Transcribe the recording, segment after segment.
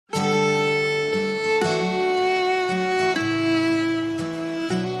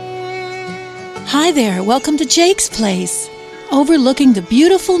Hi there, welcome to Jake's Place, overlooking the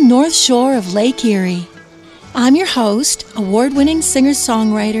beautiful North Shore of Lake Erie. I'm your host, award-winning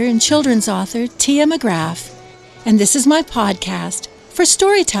singer-songwriter and children's author Tia McGrath, and this is my podcast for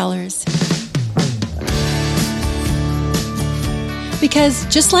storytellers. Because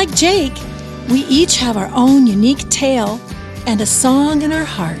just like Jake, we each have our own unique tale and a song in our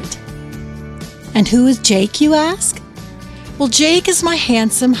heart. And who is Jake, you ask? Well, Jake is my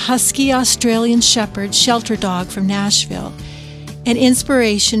handsome, husky Australian Shepherd shelter dog from Nashville, an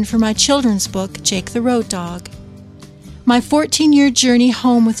inspiration for my children's book, Jake the Road Dog. My 14-year journey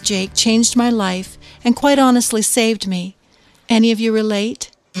home with Jake changed my life and quite honestly saved me. Any of you relate?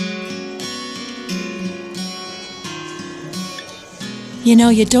 You know,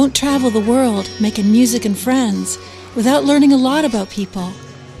 you don't travel the world making music and friends without learning a lot about people.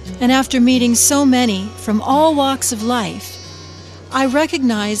 And after meeting so many from all walks of life, I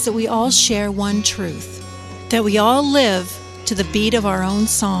recognize that we all share one truth, that we all live to the beat of our own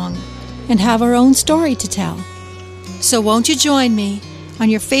song and have our own story to tell. So won't you join me on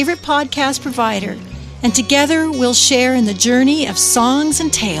your favorite podcast provider, and together we'll share in the journey of songs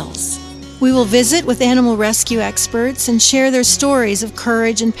and tales. We will visit with animal rescue experts and share their stories of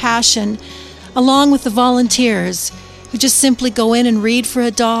courage and passion, along with the volunteers who just simply go in and read for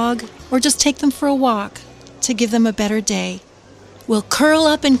a dog or just take them for a walk to give them a better day. We'll curl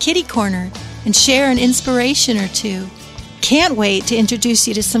up in kitty corner and share an inspiration or two. Can't wait to introduce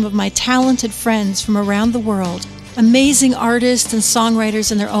you to some of my talented friends from around the world, amazing artists and songwriters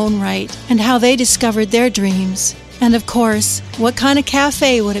in their own right, and how they discovered their dreams. And of course, what kind of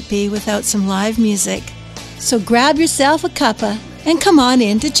cafe would it be without some live music? So grab yourself a cuppa and come on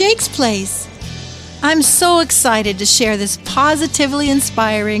in to Jake's Place. I'm so excited to share this positively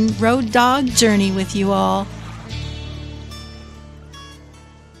inspiring road dog journey with you all.